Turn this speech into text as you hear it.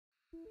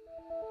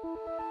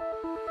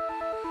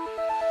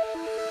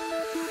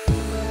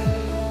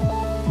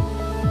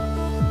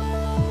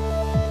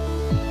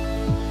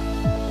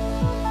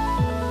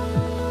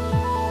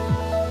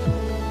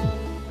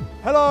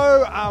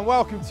Hello and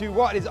welcome to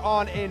what is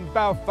on in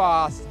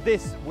Belfast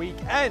this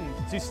weekend.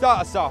 To start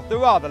us off, the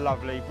rather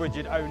lovely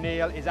Bridget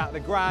O'Neill is at the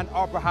Grand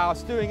Opera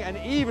House doing an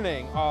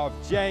evening of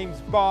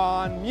James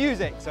Bond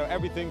music. So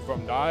everything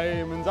from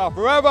Diamonds Are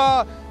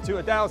Forever to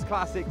Adele's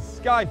classic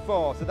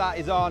Skyfall. So that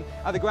is on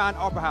at the Grand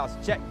Opera House.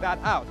 Check that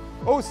out.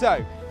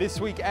 Also, this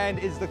weekend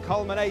is the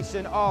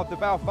culmination of the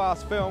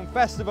Belfast Film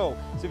Festival.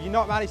 So if you've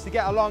not managed to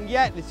get along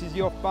yet, this is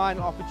your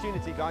final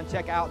opportunity. Go and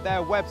check out their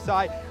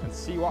website and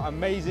see what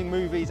amazing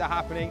movies are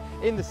happening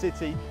in the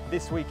city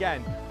this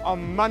weekend.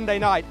 On Monday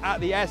night at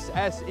the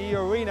SSE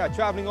Arena,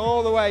 travelling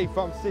all the way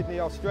from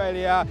Sydney,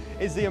 Australia,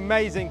 is the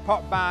amazing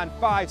pop band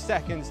 5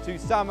 Seconds to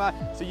Summer.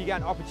 So you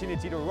get an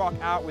opportunity to rock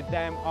out with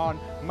them on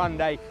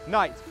Monday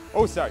night.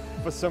 Also,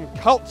 for some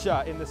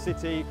culture in the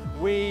city,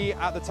 we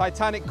at the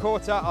Titanic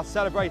Quarter are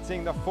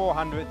celebrating the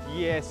 400th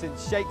year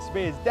since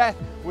Shakespeare's death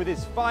with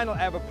his final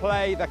ever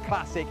play, the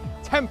classic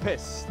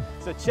Tempest.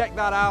 So check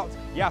that out.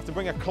 You have to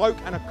bring a cloak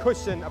and a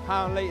cushion,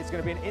 apparently. It's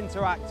going to be an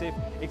interactive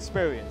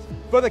experience.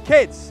 For the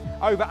kids,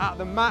 over at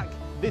the Mac,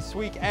 this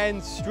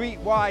weekend,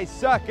 Streetwise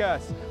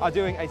Circus are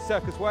doing a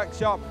circus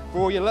workshop for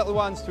all your little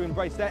ones to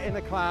embrace their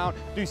inner clown,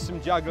 do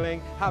some juggling,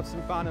 have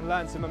some fun and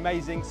learn some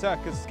amazing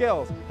circus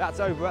skills.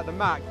 That's over at the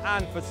Mac.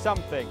 And for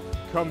something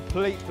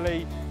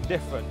completely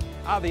different,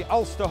 at the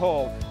Ulster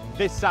Hall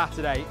this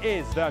Saturday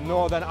is the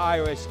Northern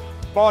Irish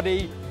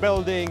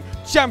Bodybuilding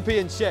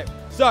Championship.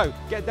 So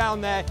get down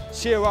there,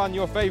 cheer on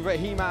your favourite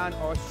He-Man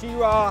or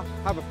She-Ra,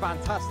 have a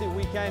fantastic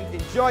weekend,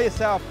 enjoy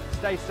yourself,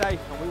 stay safe,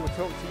 and we will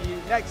talk to you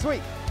next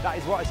week. That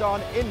is what is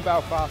on in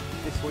Belfast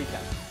this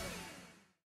weekend.